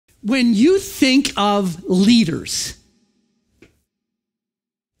When you think of leaders,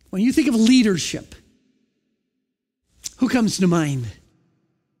 when you think of leadership, who comes to mind?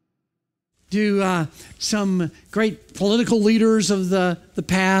 Do some great political leaders of the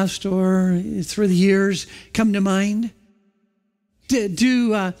past or through the years come to mind?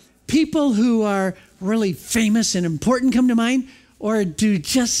 Do people who are really famous and important come to mind? Or do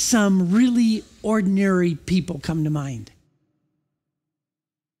just some really ordinary people come to mind?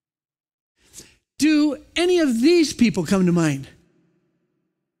 Do any of these people come to mind?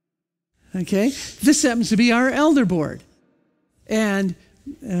 Okay, this happens to be our elder board. And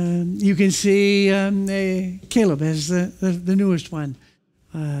you can see Caleb as the newest one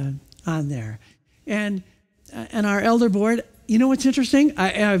on there. And our elder board, you know what's interesting?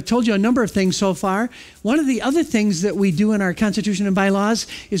 I've told you a number of things so far. One of the other things that we do in our Constitution and bylaws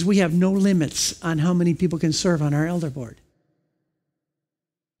is we have no limits on how many people can serve on our elder board.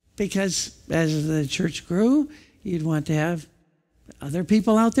 Because as the church grew, you'd want to have other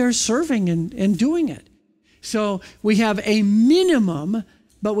people out there serving and doing it. So we have a minimum,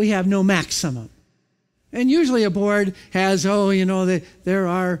 but we have no maximum. And usually a board has, there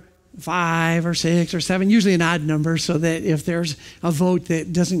are 5 or 6 or 7, usually an odd number, so that if there's a vote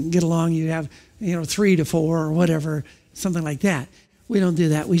that doesn't get along, you have 3 to 4 or whatever, something like that. We don't do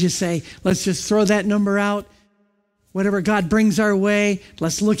that. We just say, let's just throw that number out. Whatever God brings our way,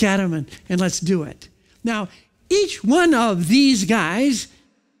 let's look at them and let's do it. Now, each one of these guys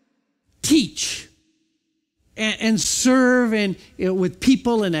teach and serve with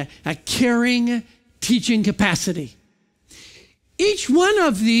people in a caring, teaching capacity. Each one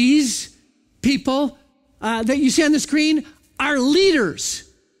of these people that you see on the screen are leaders.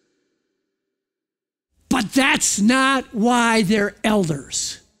 But that's not why they're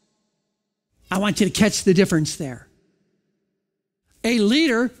elders. I want you to catch the difference there. A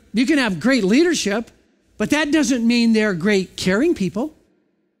leader, you can have great leadership, but that doesn't mean they're great caring people.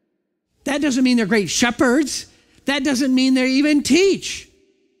 That doesn't mean they're great shepherds. That doesn't mean they even teach.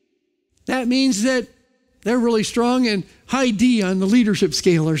 That means that they're really strong and high D on the leadership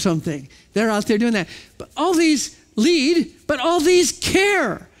scale or something. They're out there doing that. But all these lead, but all these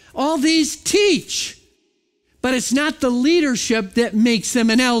care. All these teach. But it's not the leadership that makes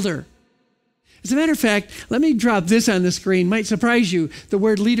them an elder. As a matter of fact, let me drop this on the screen. Might surprise you. The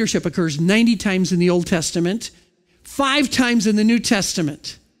word leadership occurs 90 times in the Old Testament, 5 times in the New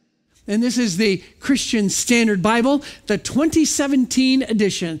Testament. And this is the Christian Standard Bible, the 2017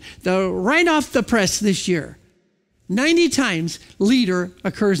 edition, right off the press this year. 90 times leader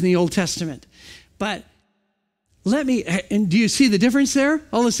occurs in the Old Testament. But and do you see the difference there?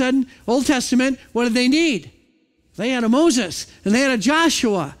 All of a sudden, Old Testament, what did they need? They had a Moses and they had a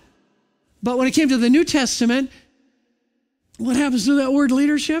Joshua. But when it came to the New Testament, what happens to that word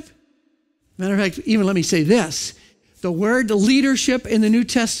leadership? Matter of fact, even let me say this. The word leadership in the New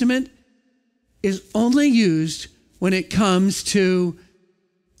Testament is only used when it comes to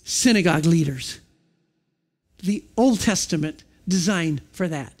synagogue leaders. The Old Testament designed for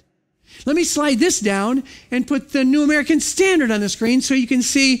that. Let me slide this down and put the New American Standard on the screen so you can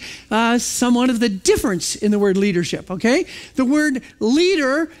see somewhat of the difference in the word leadership, okay? The word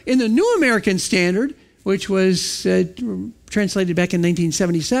leader in the New American Standard, which was translated back in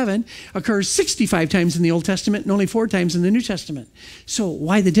 1977, occurs 65 times in the Old Testament and only 4 times in the New Testament. So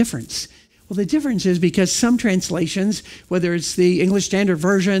why the difference? Well, the difference is because some translations, whether it's the English Standard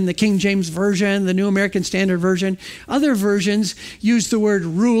Version, the King James Version, the New American Standard Version, other versions use the word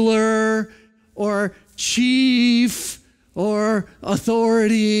ruler or chief or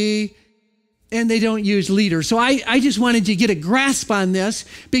authority, and they don't use leader. So I just wanted you to get a grasp on this,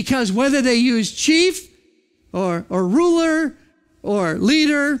 because whether they use chief or ruler or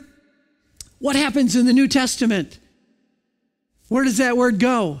leader, what happens in the New Testament? Where does that word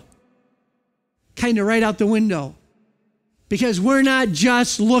go? Kind of right out the window. Because we're not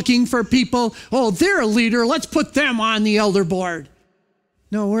just looking for people, they're a leader, let's put them on the elder board.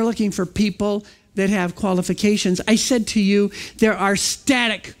 No, we're looking for people that have qualifications. I said to you, there are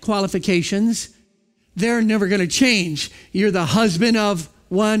static qualifications. They're never going to change. You're the husband of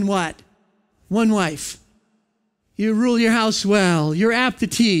one what? One wife. You rule your house well. You're apt to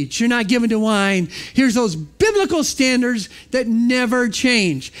teach. You're not given to wine. Here's those biblical standards that never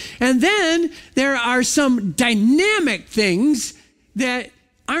change. And then there are some dynamic things that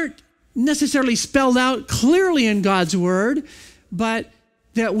aren't necessarily spelled out clearly in God's word, but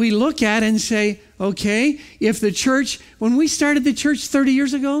that we look at and say, okay, if the church, when we started the church 30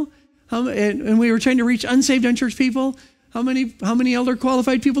 years ago, and we were trying to reach unsaved, unchurched people, how many elder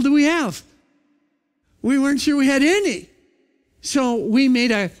qualified people do we have? We weren't sure we had any. So we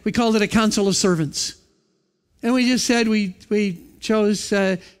called it a council of servants. And we just said, we chose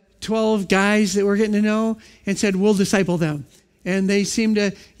 12 guys that we're getting to know and said, we'll disciple them. And they seem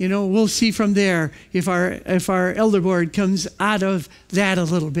to, we'll see from there if our elder board comes out of that a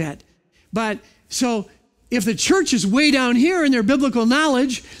little bit. But so if the church is way down here in their biblical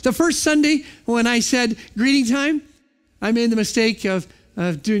knowledge, the first Sunday when I said greeting time, I made the mistake of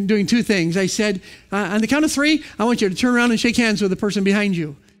doing two things. I said, on the count of three, I want you to turn around and shake hands with the person behind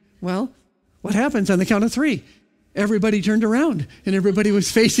you. Well, what happens on the count of three? Everybody turned around and everybody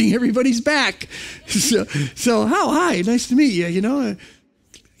was facing everybody's back. So how hi, nice to meet you.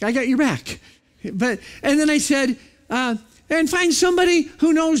 I got your back. And then I said, and find somebody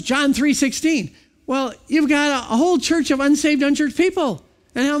who knows John 3:16. Well, you've got a whole church of unsaved, unchurched people.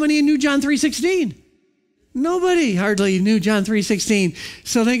 And how many knew John 3:16? Nobody hardly knew John 3:16.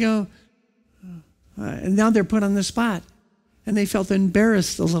 So they go, and now they're put on the spot. And they felt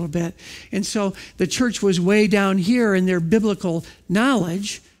embarrassed a little bit. And so the church was way down here in their biblical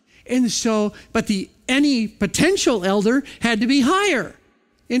knowledge. And so, but any potential elder had to be higher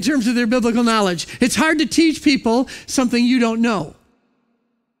in terms of their biblical knowledge. It's hard to teach people something you don't know.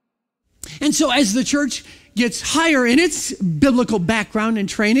 And so as the church gets higher in its biblical background and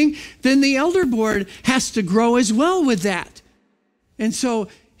training, then the elder board has to grow as well with that. And so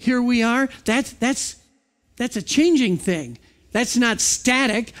here we are. That's a changing thing. That's not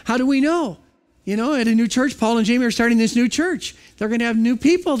static. How do we know? At a new church, Paul and Jamie are starting this new church. They're going to have new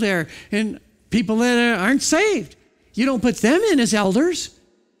people there and people that aren't saved. You don't put them in as elders.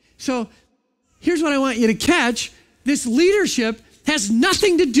 So here's what I want you to catch. This leadership has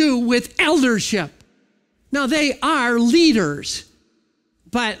nothing to do with eldership. Now, they are leaders.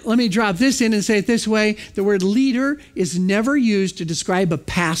 But let me drop this in and say it this way. The word leader is never used to describe a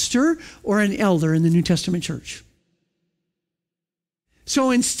pastor or an elder in the New Testament church.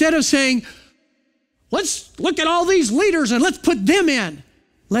 So instead of saying, let's look at all these leaders and let's put them in,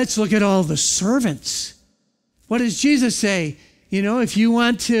 let's look at all the servants. What does Jesus say? If you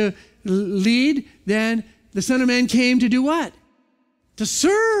want to lead, then the Son of Man came to do what? To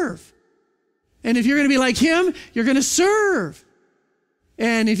serve. And if you're going to be like him, you're going to serve.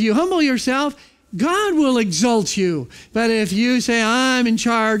 And if you humble yourself, God will exalt you. But if you say, I'm in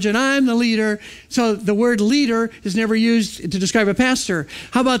charge and I'm the leader, so the word leader is never used to describe a pastor.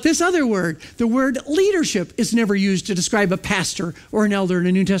 How about this other word? The word leadership is never used to describe a pastor or an elder in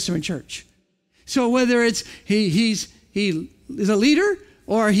a New Testament church. So whether it's he is a leader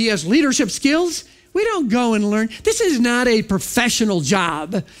or he has leadership skills, we don't go and learn. This is not a professional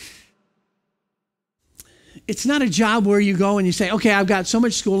job. It's not a job where you go and you say, okay, I've got so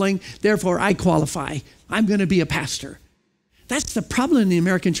much schooling, therefore I qualify. I'm going to be a pastor. That's the problem in the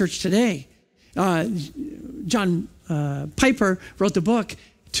American church today. John Piper wrote the book,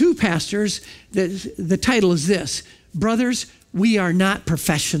 Two Pastors. The title is this: Brothers, we are not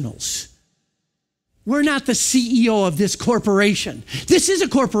professionals. We're not the CEO of this corporation. This is a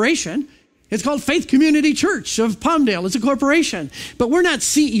corporation. It's called Faith Community Church of Palmdale. It's a corporation. But we're not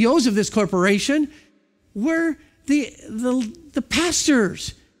CEOs of this corporation. We're the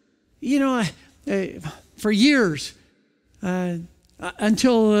pastors. For years,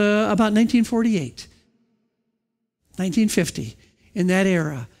 until about 1948, 1950, in that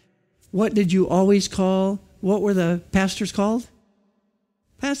era, what did you always call, what were the pastors called?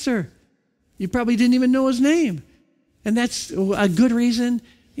 Pastor. You probably didn't even know his name. And that's a good reason,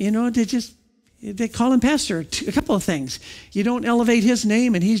 they call him pastor. A couple of things. You don't elevate his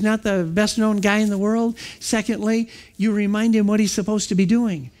name and he's not the best known guy in the world. Secondly, you remind him what he's supposed to be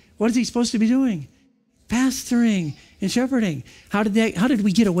doing. What is he supposed to be doing? Pastoring and shepherding. How did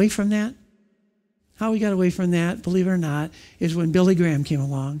we get away from that? How we got away from that, believe it or not, is when Billy Graham came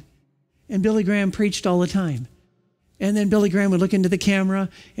along. And Billy Graham preached all the time. And then Billy Graham would look into the camera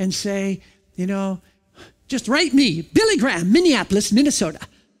and say, just write me, Billy Graham, Minneapolis, Minnesota.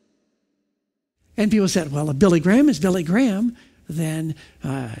 And people said, well, if Billy Graham is Billy Graham, then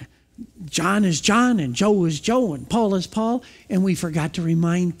John is John, and Joe is Joe, and Paul is Paul. And we forgot to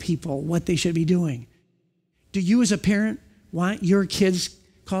remind people what they should be doing. Do you as a parent want your kids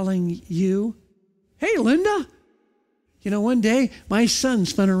calling you, hey, Linda? One day my son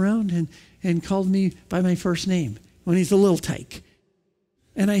spun around and called me by my first name when he's a little tyke.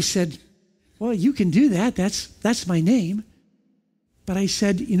 And I said, well, you can do that. That's my name. But I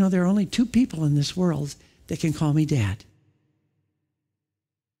said, there are only two people in this world that can call me Dad.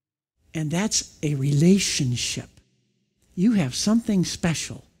 And that's a relationship. You have something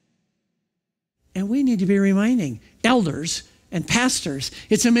special. And we need to be reminding elders and pastors.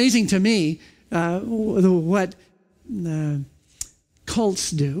 It's amazing to me what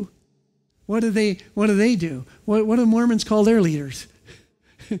cults do. What do they do? What do Mormons call their leaders?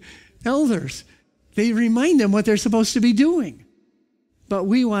 Elders. They remind them what they're supposed to be doing. But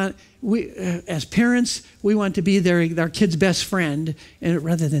as parents, we want to be their kid's best friend, and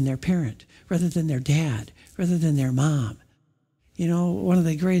rather than their parent, rather than their dad, rather than their mom. You know, one of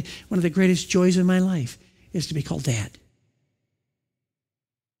the greatest joys in my life is to be called Dad.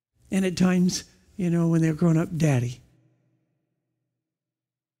 And at times, you know, when they're growing up, Daddy.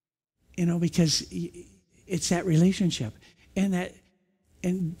 You know, because it's that relationship.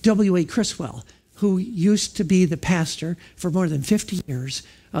 And W.A. Criswell, who used to be the pastor for more than 50 years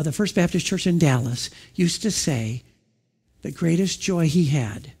of the First Baptist Church in Dallas, used to say the greatest joy he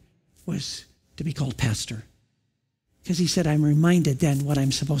had was to be called pastor. Because he said, I'm reminded then what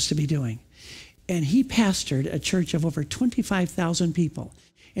I'm supposed to be doing. And he pastored a church of over 25,000 people.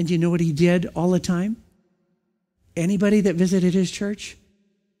 And you know what he did all the time? Anybody that visited his church,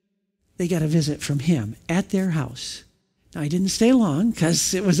 they got a visit from him at their house. Now, he didn't stay long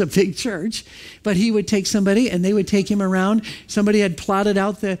because it was a big church, but he would take somebody and they would take him around. Somebody had plotted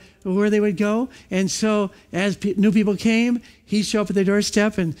out where they would go. And so as new people came, he'd show up at their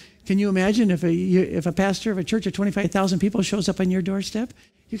doorstep. And can you imagine if a pastor of a church of 25,000 people shows up on your doorstep?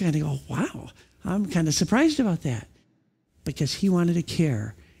 You kind of go, wow, I'm kind of surprised about that. Because he wanted to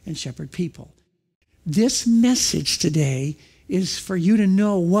care and shepherd people. This message today is for you to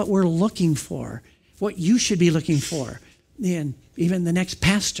know what we're looking for, what you should be looking for in even the next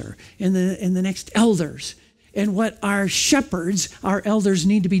pastor, in the next elders, and what our shepherds, our elders,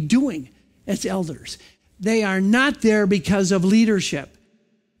 need to be doing as elders. They are not there because of leadership.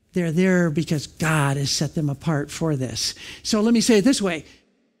 They're there because God has set them apart for this. So let me say it this way.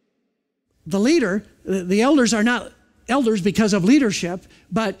 The elders are not elders because of leadership,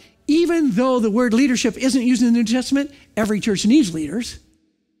 but even though the word leadership isn't used in the New Testament, every church needs leaders,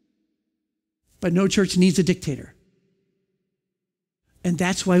 but no church needs a dictator. And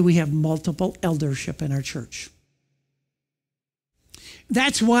that's why we have multiple eldership in our church.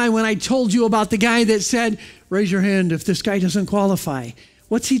 That's why when I told you about the guy that said, raise your hand if this guy doesn't qualify,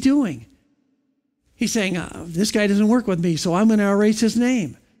 what's he doing? He's saying, this guy doesn't work with me, so I'm going to erase his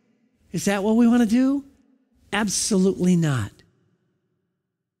name. Is that what we want to do? Absolutely not.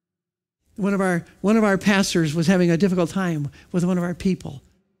 One of our pastors was having a difficult time with one of our people.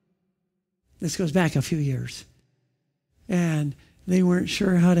 This goes back a few years. And they weren't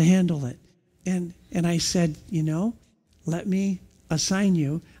sure how to handle it. And I said, let me assign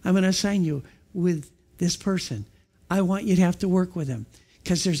you. I'm going to assign you with this person. I want you to have to work with him.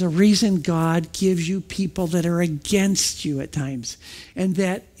 Because there's a reason God gives you people that are against you at times and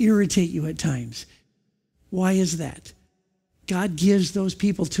that irritate you at times. Why is that? God gives those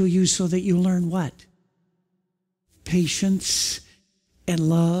people to you so that you learn what? Patience and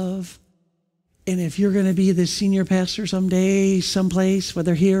love. And if you're going to be the senior pastor someday, someplace,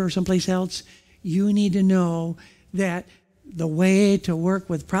 whether here or someplace else, you need to know that the way to work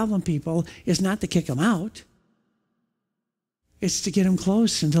with problem people is not to kick them out. It's to get them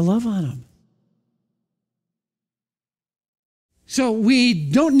close and to love on them. So we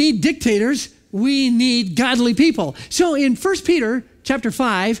don't need dictators. We need godly people. So in 1 Peter chapter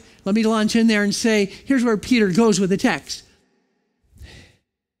 5, let me launch in there and say, here's where Peter goes with the text.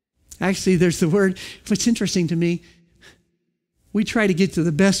 Actually, there's the word. What's interesting to me, we try to get to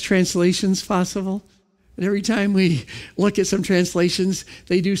the best translations possible. And every time we look at some translations,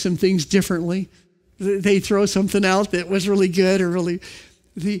 they do some things differently. They throw something out that was really good or really...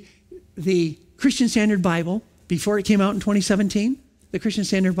 The Christian Standard Bible, before it came out in 2017, the Christian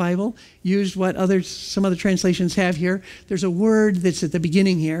Standard Bible used what some other translations have here. There's a word that's at the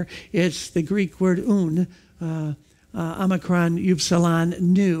beginning here. It's the Greek word omicron, upsilon,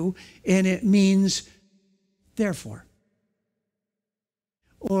 nu, and it means therefore.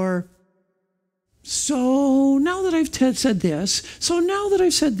 Or, so now that I've said this,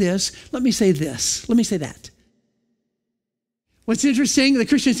 let me say this, let me say that. What's interesting, the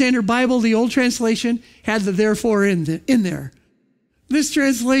Christian Standard Bible, the old translation, had the therefore in there. This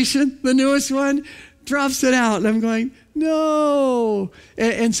translation, the newest one, drops it out. And I'm going, no.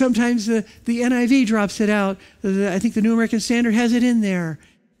 And sometimes the NIV drops it out. I think the New American Standard has it in there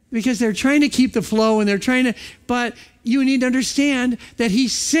because they're trying to keep the flow and but you need to understand that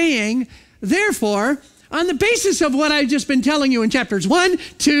he's saying, therefore, on the basis of what I've just been telling you in chapters 1,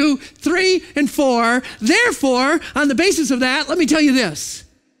 2, 3, and 4, therefore, on the basis of that, let me tell you this.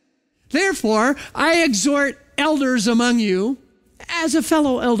 Therefore, I exhort elders among you, as a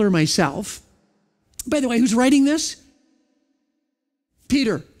fellow elder myself. By the way, who's writing this?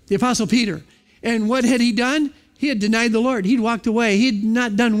 Peter, the Apostle Peter. And what had he done? He had denied the Lord. He'd walked away. He had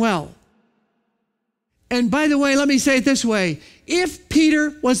not done well. And by the way, let me say it this way. If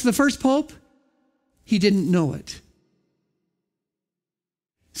Peter was the first pope, he didn't know it.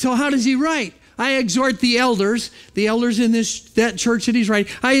 So how does he write? I exhort the elders in that church that he's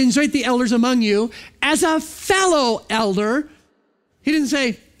writing. I exhort the elders among you as a fellow elder. He didn't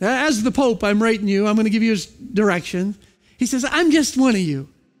say, as the Pope, I'm writing you. I'm going to give you his direction. He says, I'm just one of you.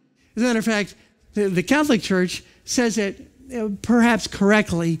 As a matter of fact, the Catholic Church says it perhaps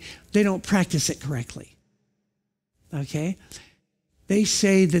correctly. They don't practice it correctly. Okay? They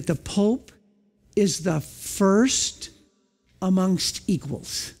say that the Pope is the first amongst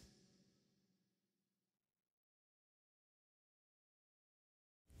equals.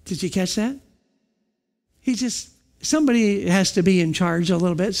 Did you catch that? Somebody has to be in charge a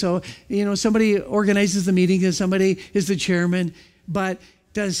little bit. So, somebody organizes the meeting and somebody is the chairman. But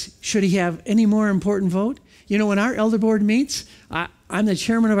should he have any more important vote? When our elder board meets, I'm the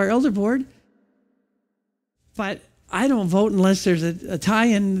chairman of our elder board, but I don't vote unless there's a tie,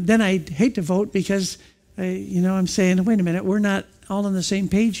 and then I hate to vote because, I'm saying, wait a minute, we're not all on the same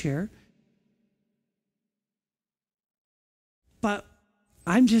page here. But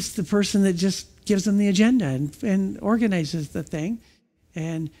I'm just the person that just gives them the agenda and organizes the thing,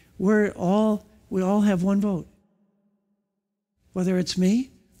 and we all have one vote, whether it's me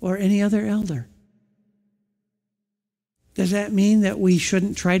or any other elder. Does that mean that we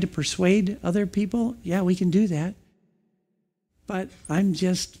shouldn't try to persuade other people? Yeah, we can do that. But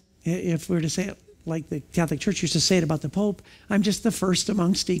if we're to say it like the Catholic Church used to say it about the Pope, I'm just the first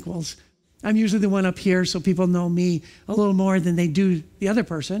amongst equals. I'm usually the one up here so people know me a little more than they do the other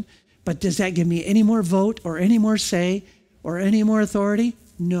person. But does that give me any more vote or any more say or any more authority?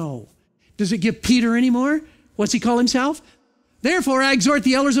 No. Does it give Peter any more? What's he call himself? Therefore, I exhort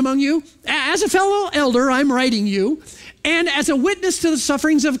the elders among you. As a fellow elder, I'm writing you, and as a witness to the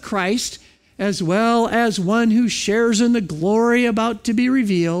sufferings of Christ, as well as one who shares in the glory about to be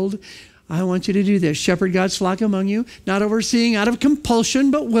revealed, I want you to do this. Shepherd God's flock among you, not overseeing out of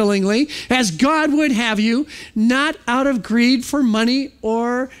compulsion, but willingly, as God would have you, not out of greed for money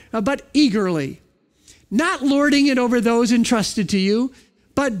but eagerly, not lording it over those entrusted to you,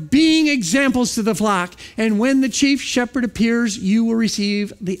 but being examples to the flock. And when the chief shepherd appears, you will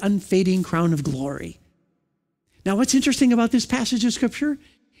receive the unfading crown of glory. Now, what's interesting about this passage of Scripture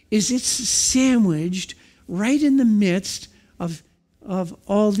is it's sandwiched right in the midst of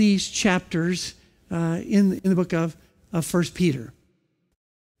all these chapters in the book of 1 Peter.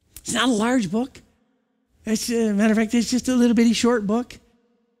 It's not a large book. As a matter of fact, it's just a little bitty short book.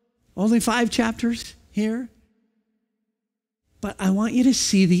 Only 5 chapters here. But I want you to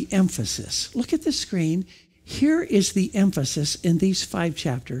see the emphasis. Look at the screen. Here is the emphasis in these 5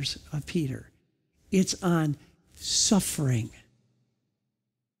 chapters of Peter. It's on suffering.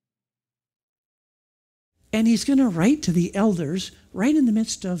 And he's going to write to the elders right in the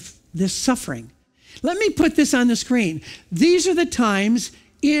midst of this suffering. Let me put this on the screen. These are the times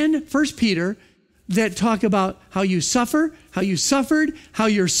in 1 Peter that talk about how you suffer, how you suffered, how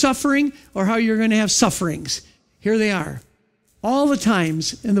you're suffering, or how you're going to have sufferings. Here they are. All the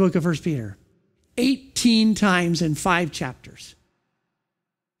times in the book of 1 Peter. 18 times in 5 chapters.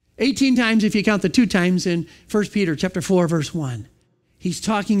 18 times if you count the 2 times in 1 Peter chapter 4, verse 1. He's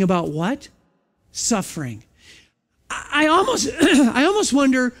talking about what? Suffering. I almost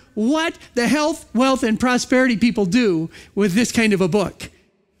wonder what the health, wealth, and prosperity people do with this kind of a book.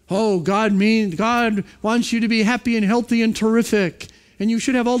 Oh, God wants you to be happy and healthy and terrific. And you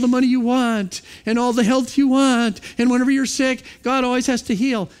should have all the money you want and all the health you want. And whenever you're sick, God always has to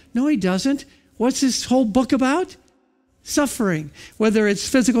heal. No, he doesn't. What's this whole book about? Suffering. Whether it's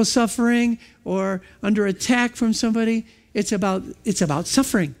physical suffering or under attack from somebody, it's about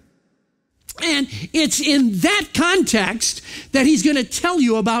suffering. And it's in that context that he's going to tell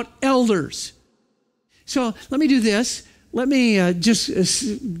you about elders. So let me do this. Let me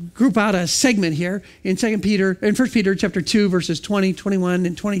just group out a segment here in 1 Peter chapter 2, verses 20, 21,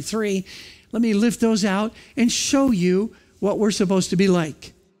 and 23. Let me lift those out and show you what we're supposed to be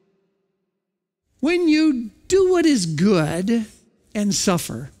like. When you do what is good and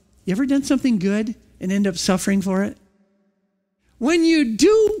suffer, you ever done something good and end up suffering for it? When you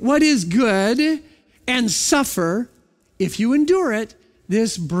do what is good and suffer, if you endure it,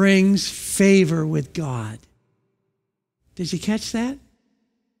 this brings favor with God. Did you catch that?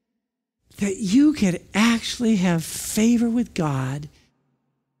 That you could actually have favor with God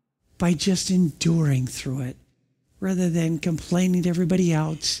by just enduring through it, rather than complaining to everybody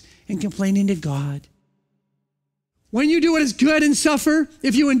else and complaining to God. When you do what is good and suffer,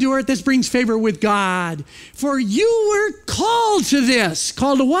 if you endure it, this brings favor with God. For you were called to this.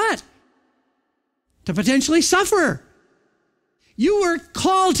 Called to what? To potentially suffer. You were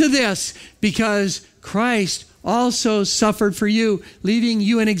called to this because Christ also suffered for you, leaving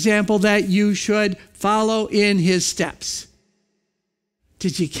you an example that you should follow in his steps.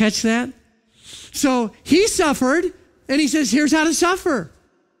 Did you catch that? So he suffered, and he says, here's how to suffer.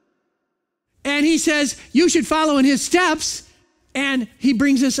 And he says, you should follow in his steps. And he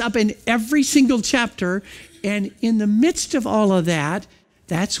brings us up in every single chapter. And in the midst of all of that,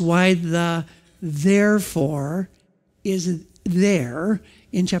 that's why the therefore is there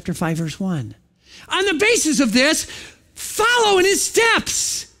in chapter 5, verse 1. On the basis of this, follow in his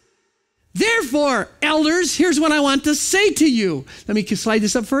steps. Therefore, elders, here's what I want to say to you. Let me slide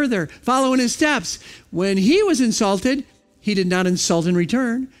this up further. Follow in his steps. When he was insulted, he did not insult in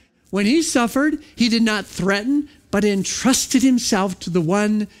return. When he suffered, he did not threaten, but entrusted himself to the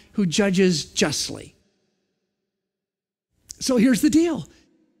one who judges justly. So here's the deal.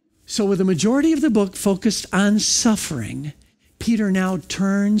 So with the majority of the book focused on suffering, Peter now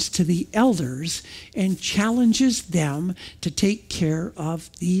turns to the elders and challenges them to take care of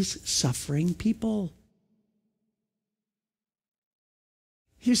these suffering people.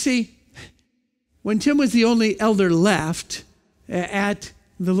 You see, when Tim was the only elder left at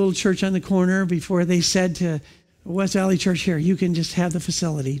the little church on the corner before they said to West Valley Church, here, you can just have the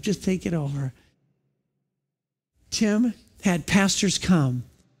facility, just take it over. Tim had pastors come,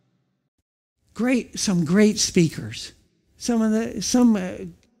 some great speakers,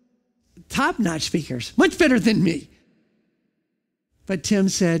 some top-notch speakers, much better than me. But Tim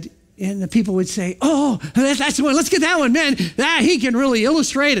said, and the people would say, oh, that's the one, let's get that one, man. He can really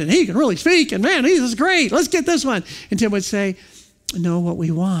illustrate and he can really speak, and man, he's great, let's get this one. And Tim would say, no, what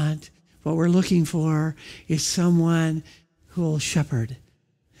we want, what we're looking for is someone who will shepherd,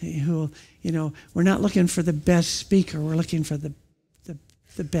 who, we're not looking for the best speaker, we're looking for the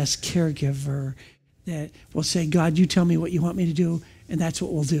best caregiver that will say, God, you tell me what you want me to do, and that's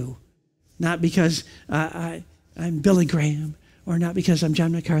what we'll do. Not because I'm Billy Graham, or not because I'm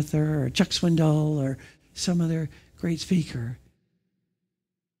John MacArthur, or Chuck Swindoll, or some other great speaker.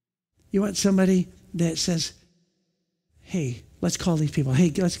 You want somebody that says, hey, let's call these people.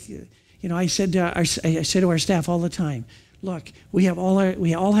 Hey, let's, I say to our staff all the time, look, we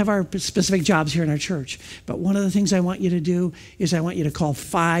all have our specific jobs here in our church, but one of the things I want you to do is I want you to call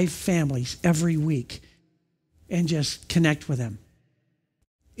 5 families every week and just connect with them.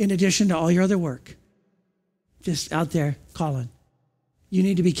 In addition to all your other work, just out there calling. You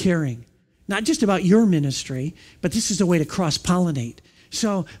need to be caring, not just about your ministry, but this is a way to cross-pollinate.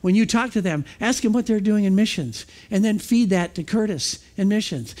 So when you talk to them, ask them what they're doing in missions, and then feed that to Curtis in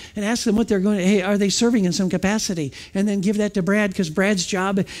missions, and ask them what they're going to, hey, are they serving in some capacity? And then give that to Brad, because Brad's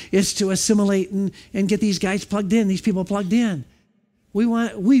job is to assimilate and get these guys plugged in, these people plugged in. We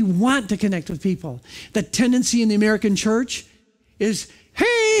want to connect with people. The tendency in the American church is,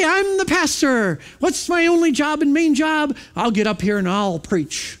 hey, I'm the pastor. What's my only job and main job? I'll get up here and I'll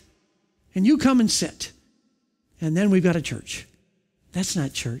preach. And you come and sit. And then we've got a church. That's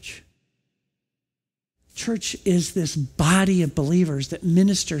not church. Church is this body of believers that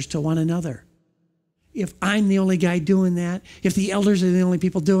ministers to one another. If I'm the only guy doing that, if the elders are the only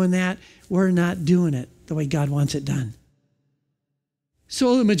people doing that, we're not doing it the way God wants it done.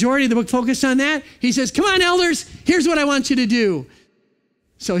 So the majority of the book focused on that. He says, come on, elders, here's what I want you to do.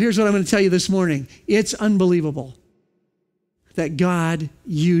 So here's what I'm going to tell you this morning. It's unbelievable that God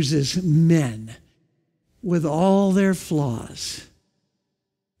uses men with all their flaws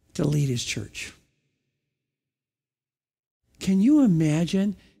to lead his church. Can you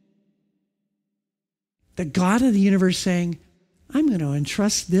imagine the God of the universe saying, I'm going to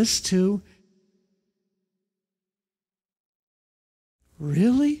entrust this to?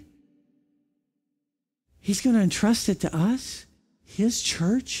 Really? He's going to entrust it to us? His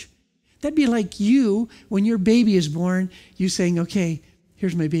church? That'd be like you, when your baby is born, you saying, okay,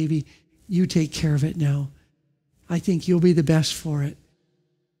 here's my baby. You take care of it now. I think you'll be the best for it.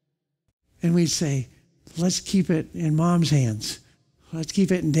 And we'd say, let's keep it in mom's hands. Let's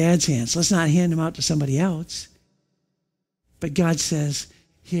keep it in dad's hands. Let's not hand him out to somebody else. But God says,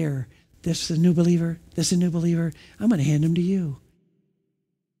 here, this is a new believer. This is a new believer. I'm going to hand him to you.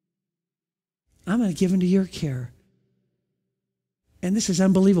 I'm going to give him to your care. And this is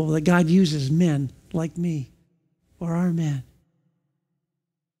unbelievable that God uses men like me or our men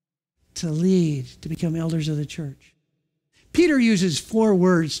to lead, to become elders of the church. Peter uses 4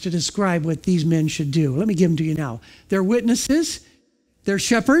 words to describe what these men should do. Let me give them to you now. They're witnesses, they're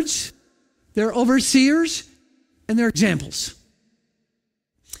shepherds, they're overseers, And they're examples.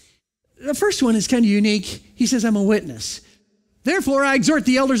 The first one is kind of unique. He says, I'm a witness. Therefore, I exhort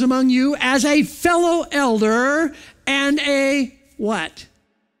the elders among you as a fellow elder and a what?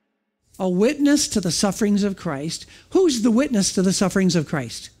 A witness to the sufferings of Christ. Who's the witness to the sufferings of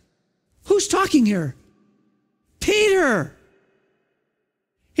Christ? Who's talking here? Peter.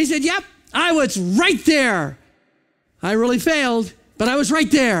 He said, yep, I was right there. I really failed, but I was right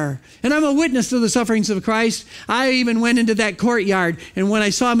there. And I'm a witness to the sufferings of Christ. I even went into that courtyard. And when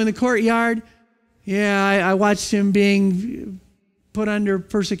I saw him in the courtyard, I watched him being put under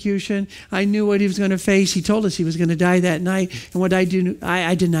persecution. I knew what he was going to face. He told us he was going to die that night. And what I do,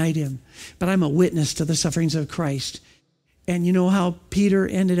 I denied him. But I'm a witness to the sufferings of Christ. And you know how Peter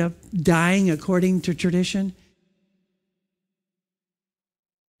ended up dying according to tradition?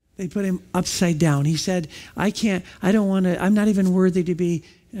 They put him upside down. He said, I'm not even worthy to be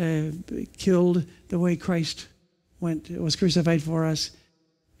killed the way Christ was crucified for us.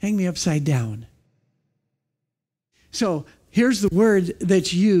 Hang me upside down. So here's the word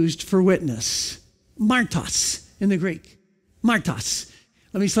that's used for witness. Martos in the Greek. Martos.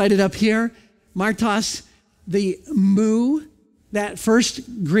 Let me slide it up here. Martos, the mu, that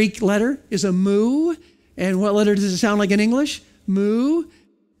first Greek letter is a mu. And what letter does it sound like in English? Mu,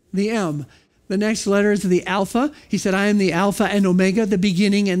 the M. The next letter is the alpha. He said, I am the alpha and omega, the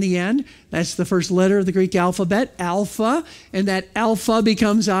beginning and the end. That's the first letter of the Greek alphabet, alpha. And that alpha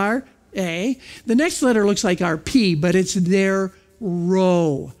becomes our A. The next letter looks like our P, but it's their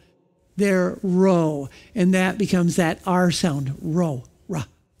rho. Their rho. And that becomes that R sound, rho, rah,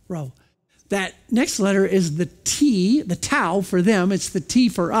 rho. That next letter is the T, the tau for them. It's the T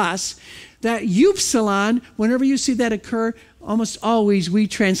for us. That upsilon, whenever you see that occur, almost always we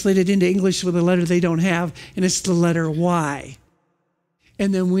translate it into English with a letter they don't have, and it's the letter Y.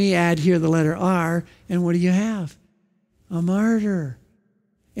 And then we add here the letter R, and what do you have? A martyr.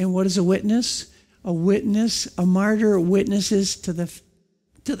 And what is a witness? A witness, a martyr witnesses to the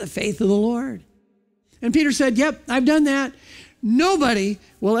faith of the Lord. And Peter said, yep, I've done that. Nobody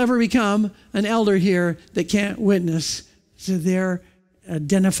will ever become an elder here that can't witness to their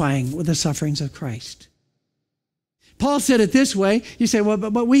identifying with the sufferings of Christ. Paul said it this way. You say, well,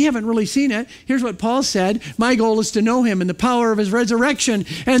 but we haven't really seen it. Here's what Paul said. My goal is to know him and the power of his resurrection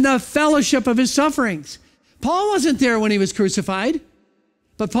and the fellowship of his sufferings. Paul wasn't there when he was crucified,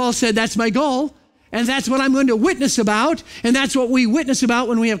 but Paul said, that's my goal, and that's what I'm going to witness about, and that's what we witness about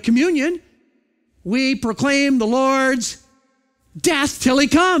when we have communion. We proclaim the Lord's death till he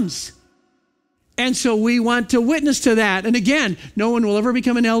comes. And so we want to witness to that. And again, no one will ever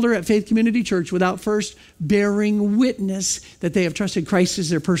become an elder at Faith Community Church without first bearing witness that they have trusted Christ as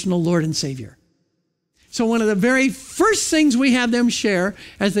their personal Lord and Savior. So one of the very first things we have them share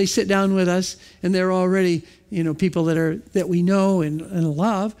as they sit down with us, and they're already, people that we know and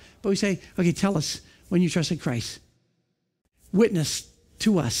love, but we say, okay, tell us when you trusted Christ. Witness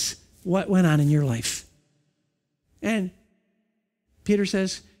to us what went on in your life. And Peter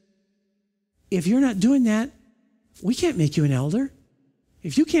says, if you're not doing that, we can't make you an elder.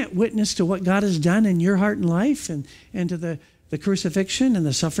 If you can't witness to what God has done in your heart and life and to the crucifixion and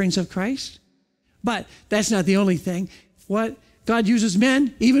the sufferings of Christ. But that's not the only thing. What God uses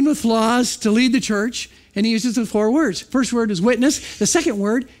men, even with flaws, to lead the church, and he uses the 4 words. First word is witness. The second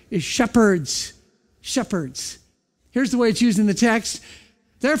word is shepherds. Shepherds. Here's the way it's used in the text.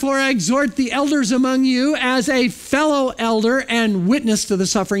 Therefore, I exhort the elders among you as a fellow elder and witness to the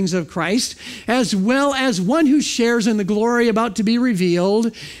sufferings of Christ, as well as one who shares in the glory about to be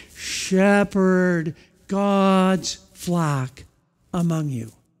revealed. Shepherd God's flock among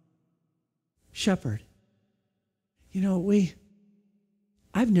you. Shepherd.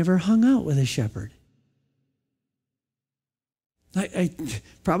 I've never hung out with a shepherd.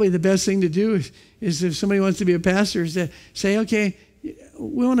 Probably the best thing to do is if somebody wants to be a pastor is to say, okay,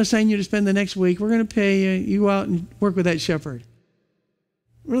 we want to assign you to spend the next week. We're going to pay you. You go out and work with that shepherd.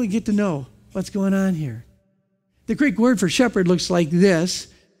 Really get to know what's going on here. The Greek word for shepherd looks like this,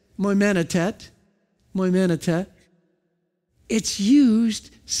 moimenetet. Moimenetet. It's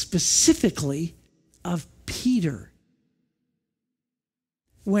used specifically of Peter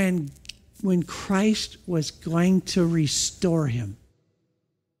when Christ was going to restore him.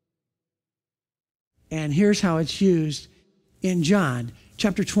 And here's how it's used in John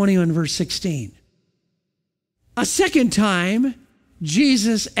chapter 21, verse 16. A second time,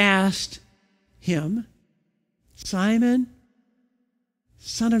 Jesus asked him, Simon,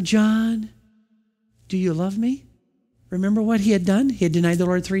 son of John, do you love me? Remember what he had done? He had denied the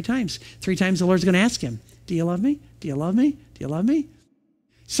Lord 3 times. 3 times the Lord's going to ask him, do you love me? Do you love me? Do you love me?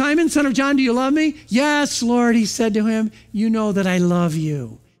 Simon, son of John, do you love me? Yes, Lord, he said to him, you know that I love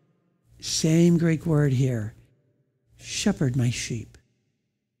you. Same Greek word here. Shepherd my sheep.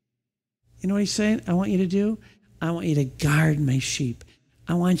 You know what he's saying? I want you to do? I want you to guard my sheep.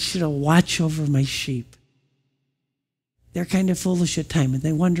 I want you to watch over my sheep. They're kind of foolish at times, and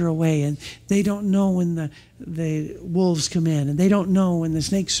they wander away, and they don't know when the wolves come in, and they don't know when the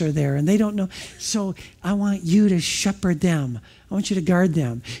snakes are there, and they don't know. So I want you to shepherd them. I want you to guard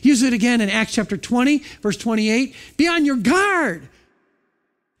them. Use it again in Acts chapter 20, verse 28. Be on your guard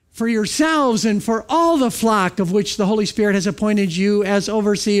for yourselves and for all the flock of which the Holy Spirit has appointed you as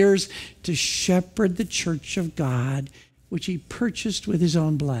overseers to shepherd the church of God, which he purchased with his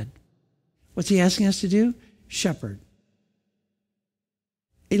own blood. What's he asking us to do? Shepherd.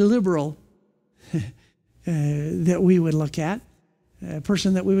 A liberal that we would look at, a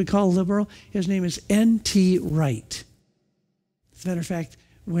person that we would call liberal, his name is N.T. Wright. As a matter of fact,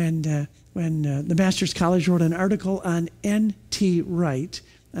 when the Master's College wrote an article on N.T. Wright,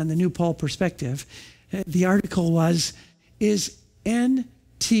 on the New Paul Perspective, the article was, is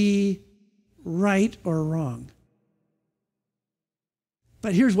N.T. right or wrong?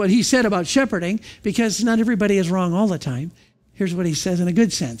 But here's what he said about shepherding, because not everybody is wrong all the time. Here's what he says in a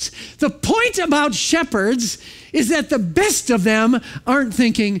good sense. The point about shepherds is that the best of them aren't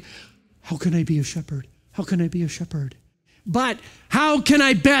thinking, how can I be a shepherd? How can I be a shepherd? But how can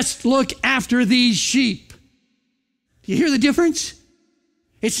I best look after these sheep? Do you hear the difference?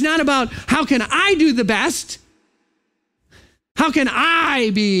 It's not about how can I do the best? How can I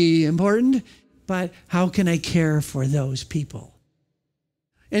be important? But how can I care for those people?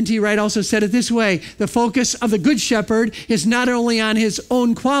 N.T. Wright also said it this way: the focus of the good shepherd is not only on his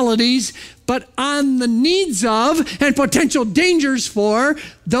own qualities, but on the needs of and potential dangers for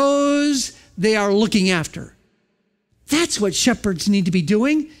those they are looking after. That's what shepherds need to be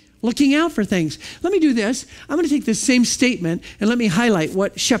doing, looking out for things. Let me do this. I'm going to take this same statement and let me highlight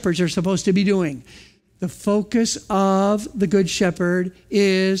what shepherds are supposed to be doing. The focus of the good shepherd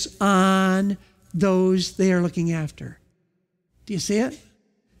is on those they are looking after. Do you see it?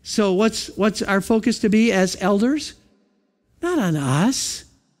 So what's our focus to be as elders? Not on us,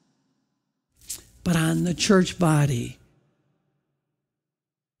 but on the church body.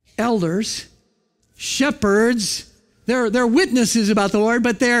 Elders, shepherds, they're witnesses about the Lord,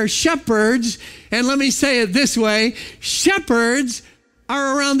 but they're shepherds. And let me say it this way: shepherds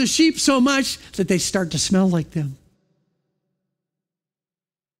are around the sheep so much that they start to smell like them.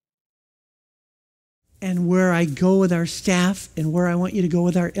 And where I go with our staff and where I want you to go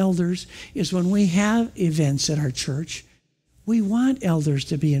with our elders is when we have events at our church, we want elders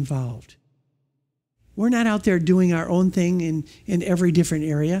to be involved. We're not out there doing our own thing in every different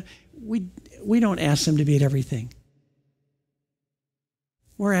area. We don't ask them to be at everything.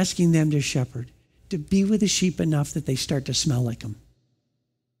 We're asking them to shepherd, to be with the sheep enough that they start to smell like them.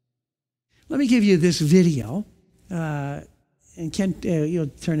 Let me give you this video. And Ken, you'll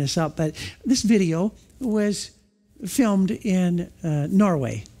turn this up, but this video was filmed in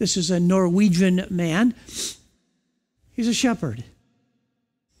Norway. This is a Norwegian man. He's a shepherd.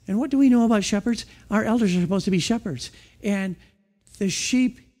 And what do we know about shepherds? Our elders are supposed to be shepherds. And the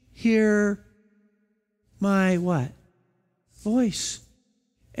sheep hear my what? Voice.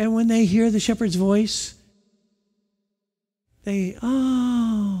 And when they hear the shepherd's voice,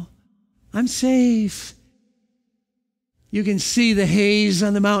 I'm safe. You can see the haze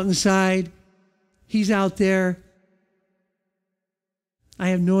on the mountainside. He's out there. I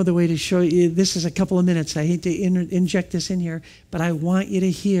have no other way to show you. This is a couple of minutes. I hate to inject this in here, but I want you to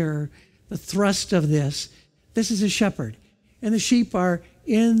hear the thrust of this. This is a shepherd, and the sheep are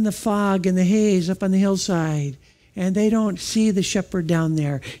in the fog and the haze up on the hillside, and they don't see the shepherd down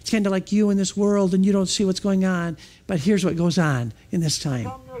there. It's kind of like you in this world, and you don't see what's going on. But here's what goes on in this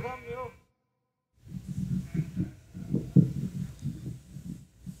time.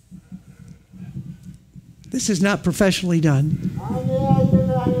 This is not professionally done.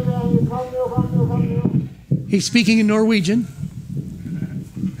 He's speaking in Norwegian.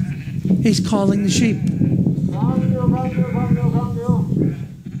 He's calling the sheep.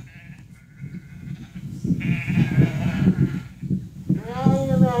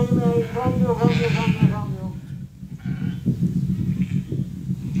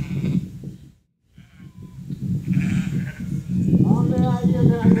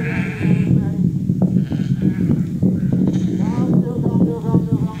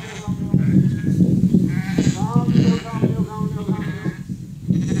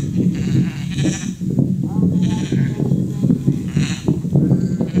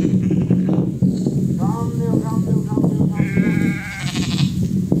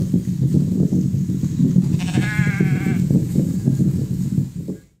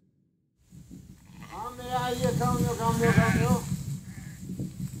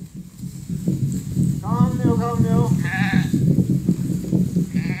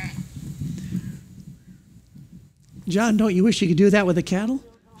 John, don't you wish you could do that with the cattle?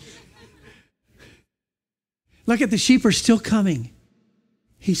 Look at the sheep are still coming.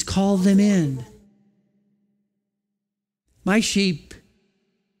 He's called them in. My sheep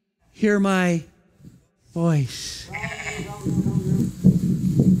hear my voice.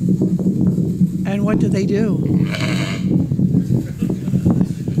 And what do they do?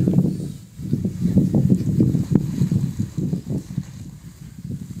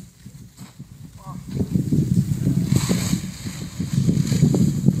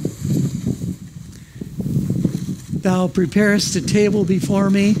 Thou preparest a table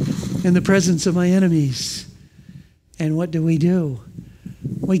before me in the presence of my enemies. And what do? We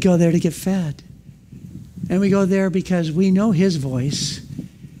go there to get fed. And we go there because we know his voice.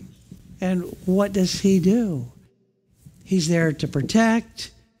 And what does he do? He's there to protect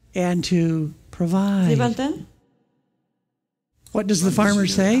and to provide. What does the farmer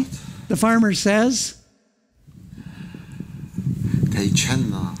say? The farmer says,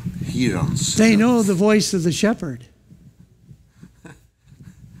 they know the voice of the shepherd.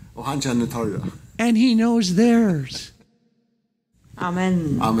 And he knows theirs.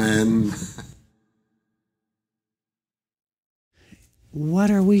 Amen. Amen.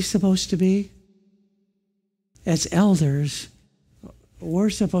 What are we supposed to be? As elders, we're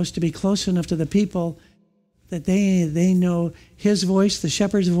supposed to be close enough to the people that they know his voice, the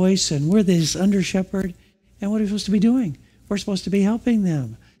shepherd's voice, and we're this under shepherd. And what are we supposed to be doing? We're supposed to be helping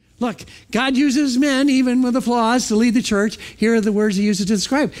them. Look, God uses men, even with the flaws, to lead the church. Here are the words he uses to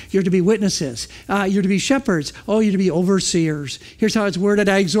describe. You're to be witnesses. You're to be shepherds. Oh, you're to be overseers. Here's how it's worded.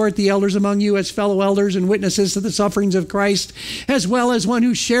 I exhort the elders among you as fellow elders and witnesses to the sufferings of Christ, as well as one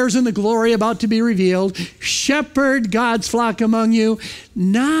who shares in the glory about to be revealed. Shepherd God's flock among you,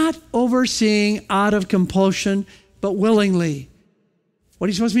 not overseeing out of compulsion, but willingly. What are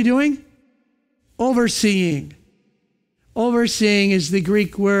you supposed to be doing? Overseeing. Overseeing is the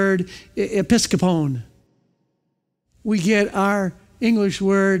Greek word episkopon. We get our English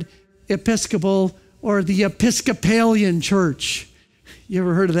word Episcopal or the Episcopalian church. You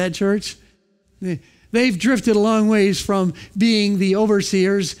ever heard of that church? They've drifted a long ways from being the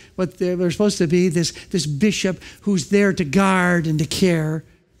overseers, what they're supposed to be, this bishop who's there to guard and to care.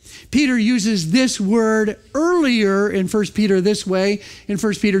 Peter uses this word earlier in 1 Peter this way, in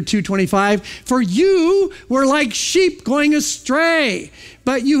 1 Peter 2:25, for you were like sheep going astray,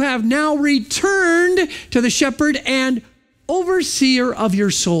 but you have now returned to the shepherd and overseer of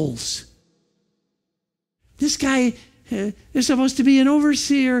your souls. This guy is supposed to be an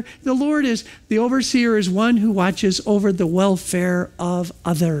overseer. The overseer is one who watches over the welfare of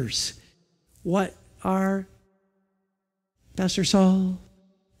others. What are Pastor Saul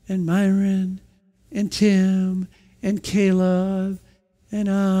and Myron and Tim and Caleb and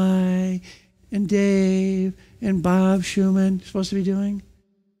I and Dave and Bob Schumann supposed to be doing?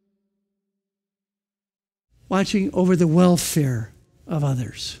 Watching over the welfare of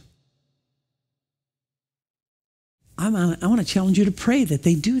others. I want to challenge you to pray that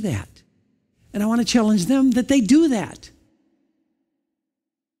they do that. And I want to challenge them that they do that.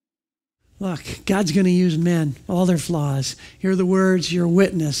 Look, God's going to use men, all their flaws. Here are the words, you're a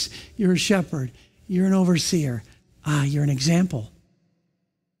witness, you're a shepherd, you're an overseer. You're an example.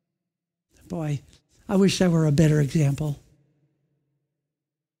 Boy, I wish I were a better example.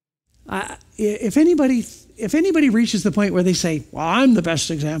 If anybody reaches the point where they say, well, I'm the best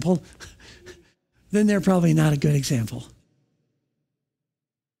example, then they're probably not a good example.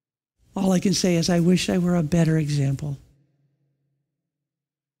 All I can say is I wish I were a better example.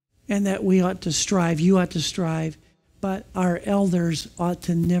 And that we ought to strive, you ought to strive, but our elders ought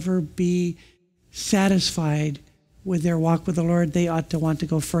to never be satisfied with their walk with the Lord. They ought to want to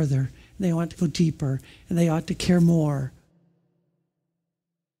go further. They ought to go deeper, and they ought to care more.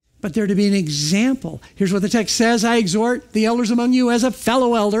 But they're to be an example. Here's what the text says. I exhort the elders among you as a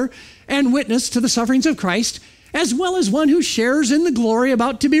fellow elder and witness to the sufferings of Christ, as well as one who shares in the glory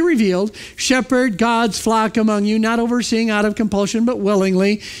about to be revealed. Shepherd God's flock among you, not overseeing out of compulsion, but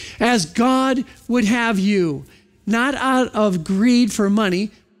willingly, as God would have you, not out of greed for money,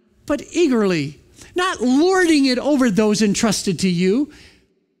 but eagerly, not lording it over those entrusted to you,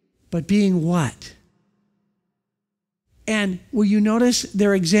 but being what? And will you notice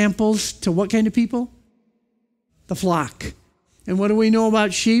they're examples to what kind of people? The flock. And what do we know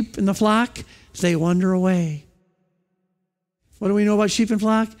about sheep and the flock? They wander away. What do we know about sheep and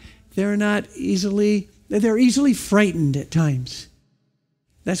flock? They're easily frightened at times.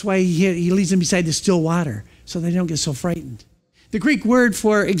 That's why he leads them beside the still water, so they don't get so frightened. The Greek word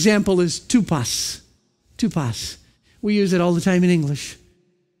for example is tupos. Tupas. We use it all the time in English.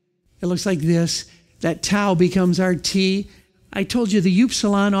 It looks like this. That tau becomes our T. I told you the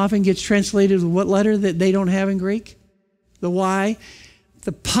upsilon often gets translated with what letter that they don't have in Greek? The Y.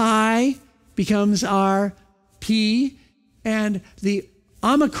 The pi becomes our P. And the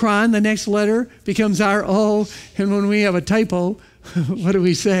omicron, the next letter, becomes our O. And when we have a typo, what do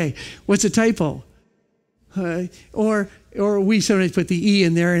we say? What's a typo? Or we sometimes put the E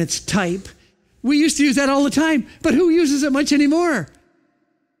in there and it's type. We used to use that all the time, but who uses it much anymore?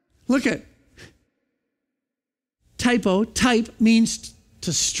 Look at typo. Type means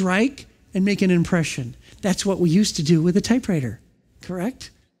to strike and make an impression. That's what we used to do with a typewriter,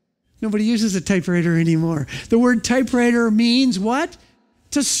 correct? Nobody uses a typewriter anymore. The word typewriter means what?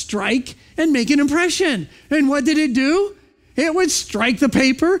 To strike and make an impression. And what did it do? It would strike the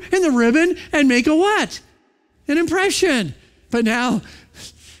paper and the ribbon and make a what? An impression. But now,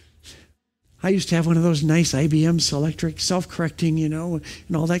 I used to have one of those nice IBM Selectric, self-correcting, and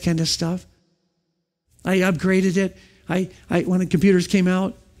all that kind of stuff. I upgraded it. When the computers came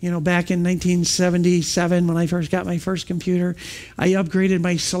out, back in 1977, when I first got my first computer, I upgraded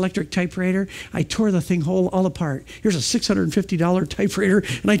my Selectric typewriter. I tore the thing all apart. Here's a $650 typewriter,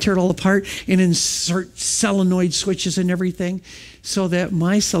 and I tore it all apart and insert solenoid switches and everything, so that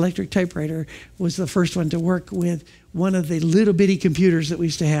my Selectric typewriter was the first one to work with one of the little bitty computers that we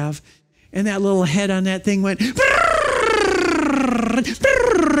used to have. And that little head on that thing went,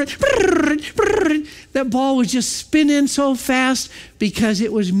 that ball was just spinning so fast because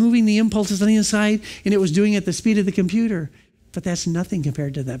it was moving the impulses on the inside, and it was doing it at the speed of the computer. But that's nothing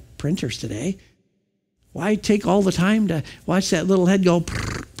compared to the printers today. Why take all the time to watch that little head go?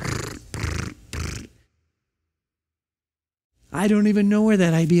 I don't even know where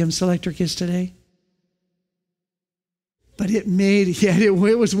that IBM Selectric is today. But it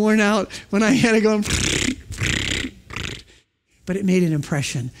was worn out when I had to go. But it made an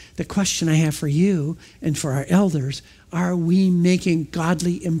impression. The question I have for you and for our elders, are we making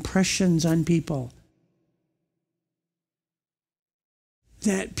godly impressions on people?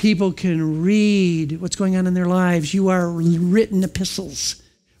 That people can read what's going on in their lives. You are written epistles,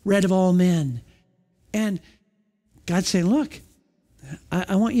 read of all men. And God's saying, look,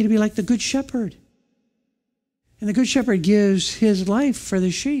 I want you to be like the good shepherd. And the good shepherd gives his life for the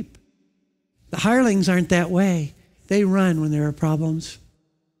sheep. The hirelings aren't that way. They run when there are problems.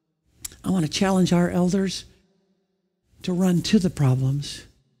 I want to challenge our elders to run to the problems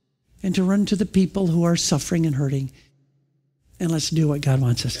and to run to the people who are suffering and hurting. And let's do what God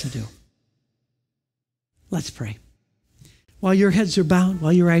wants us to do. Let's pray. While your heads are bowed,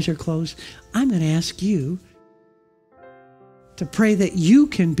 while your eyes are closed, I'm going to ask you to pray that you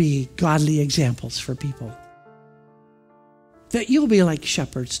can be godly examples for people. That you'll be like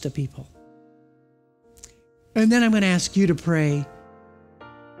shepherds to people. And then I'm going to ask you to pray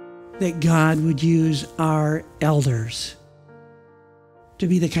that God would use our elders to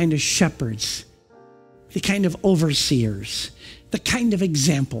be the kind of shepherds, the kind of overseers, the kind of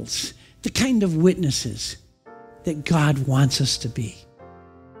examples, the kind of witnesses that God wants us to be.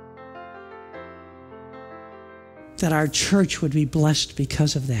 That our church would be blessed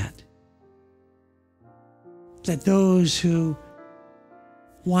because of that. That those who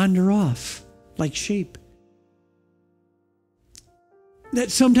wander off like sheep, that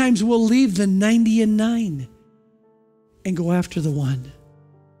sometimes we'll leave the 99 and go after the one.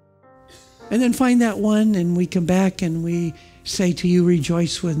 And then find that one, and we come back and we say to you,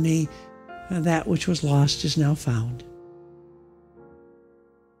 rejoice with me, that which was lost is now found.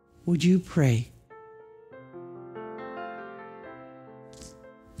 Would you pray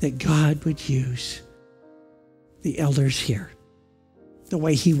that God would use the elders here the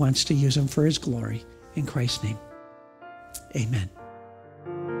way he wants to use them for his glory? In Christ's name, amen.